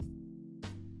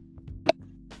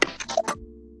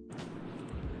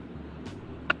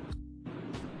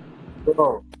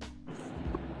Oh,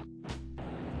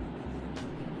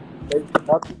 hey,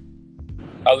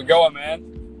 How's it going, man?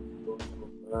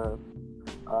 man.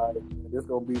 All right, man. This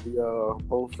gonna be the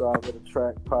both sides of the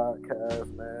track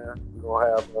podcast, man. We're gonna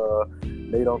have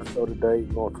Nate on the show today.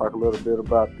 We're gonna talk a little bit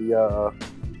about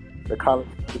the college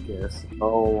weekends.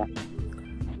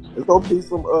 There's gonna be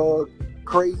some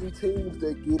crazy teams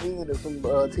that get in and some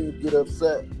teams get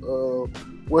upset.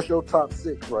 What's your top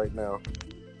six right now?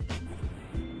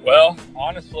 Well,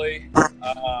 honestly,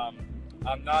 um,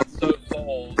 I'm not so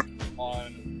sold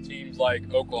on teams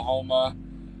like Oklahoma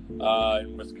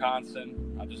and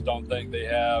Wisconsin. I just don't think they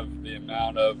have the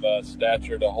amount of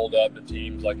stature to hold up to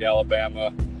teams like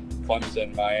Alabama,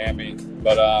 Clemson, Miami.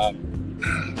 But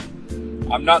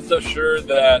I'm not so sure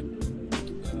that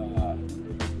uh,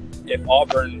 if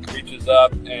Auburn reaches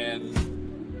up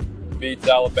and beats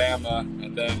Alabama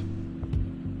and then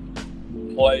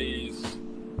plays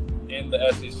in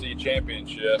the SEC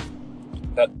championship,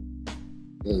 that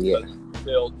Yeah,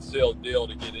 sealed deal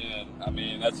to get in. I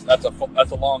mean, that's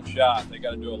a long shot. They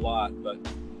got to do a lot, but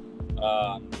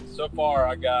so far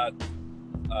I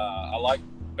like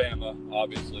Bama,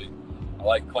 obviously. I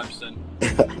like Clemson.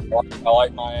 I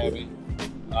like Miami.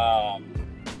 Um,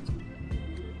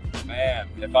 Man,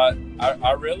 if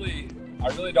I really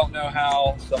don't know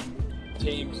how some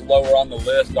teams lower on the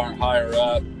list aren't higher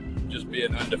up, just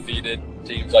being undefeated.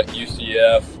 Teams like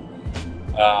UCF.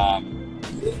 Um,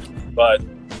 but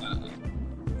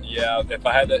yeah, if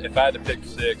I had to pick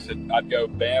six, I'd go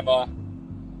Bama,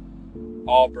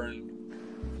 Auburn,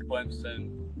 Clemson,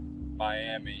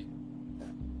 Miami,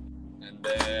 and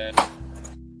then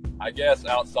I guess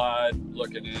outside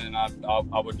looking in, I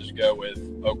would just go with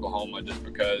Oklahoma just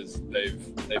because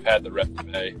they've had the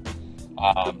resume,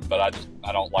 but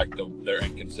I don't like their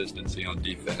inconsistency on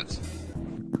defense.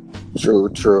 true,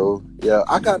 true. Yeah,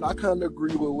 I kind of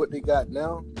agree with what they got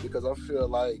now because I feel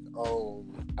like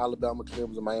Alabama,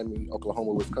 Clemson, Miami,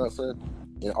 Oklahoma, Wisconsin,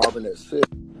 and Auburn at six.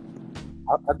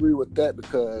 I agree with that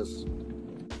because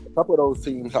a couple of those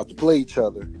teams have to play each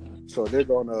other, so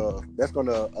that's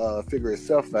gonna figure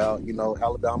itself out. You know,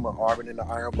 Alabama, Auburn in the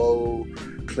Iron Bowl,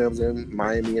 Clemson,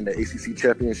 Miami in the ACC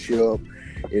championship,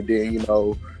 and then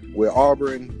with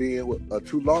Auburn being with a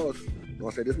two loss. I'm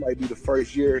gonna say this might be the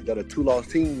first year that a two-loss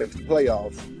team makes the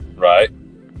playoffs. Right.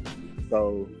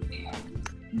 So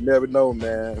you never know,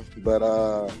 man. But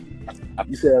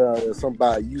you said something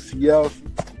about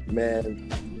UCF, man.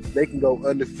 They can go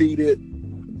undefeated,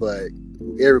 but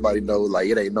everybody knows like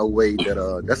it ain't no way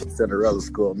that that's a Cinderella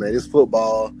school, man. It's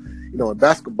football, in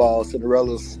basketball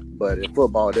Cinderellas, but in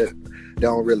football they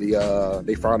don't really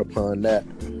they frown upon that.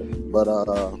 But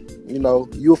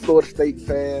you a Florida State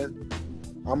fan.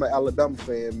 I'm an Alabama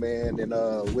fan, man, and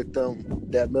with them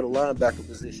that middle linebacker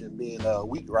position being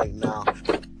weak right now,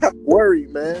 I'm worried,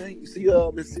 man. You see,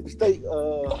 Mississippi State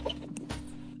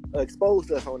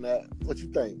exposed us on that. What you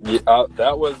think? Yeah,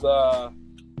 that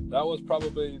was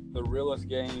probably the realest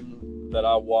game that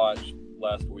I watched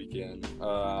last weekend.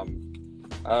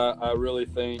 I really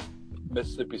think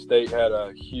Mississippi State had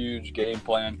a huge game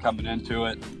plan coming into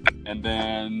it, and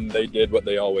then they did what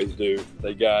they always do.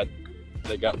 They got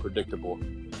predictable.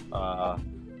 Uh,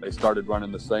 they started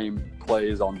running the same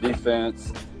plays on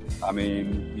defense. I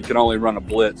mean, you can only run a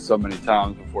blitz so many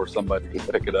times before somebody can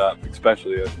pick it up,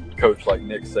 especially a coach like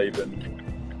Nick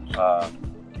Saban, uh,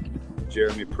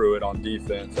 Jeremy Pruitt on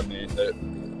defense. I mean,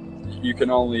 you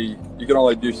can only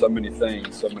do so many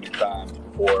things so many times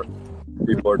before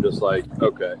people are just like,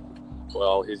 okay,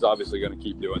 well, he's obviously going to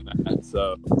keep doing that.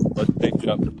 So let's change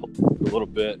up the play a little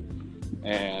bit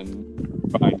and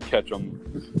try and catch them,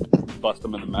 bust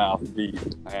them in the mouth deep.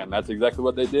 And that's exactly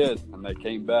what they did, and they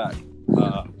came back.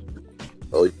 Uh,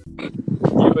 Oh,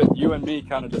 you and me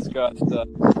kind of discussed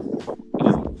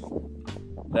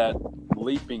that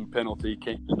leaping penalty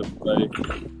came into play,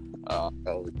 uh,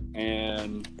 oh,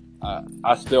 and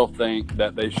I still think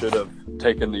that they should have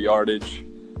taken the yardage.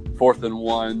 4th and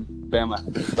 1,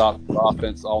 Bama stopped the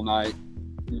offense all night.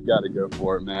 You got to go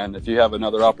for it, man. If you have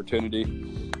another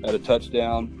opportunity at a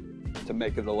touchdown to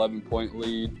make it an 11-point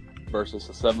lead versus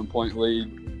a 7-point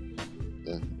lead,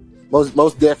 yeah.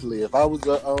 Most definitely. If I was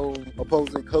a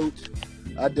opposing coach,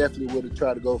 I definitely would have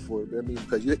tried to go for it. I mean,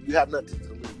 because you have nothing to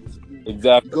lose. You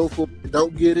exactly. go for it,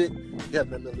 don't get it. You have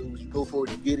nothing to lose. You go for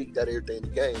it, you get it. You got everything in the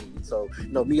game. So,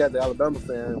 me as an Alabama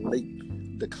fan, when they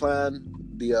declined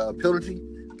the penalty,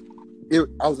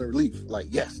 I was in relief. Like,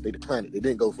 yes, they declined it. They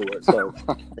didn't go for it. So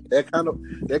that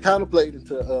kind of played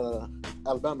into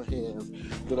Alabama hands.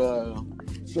 But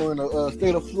so in the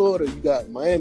state of Florida, you got Miami.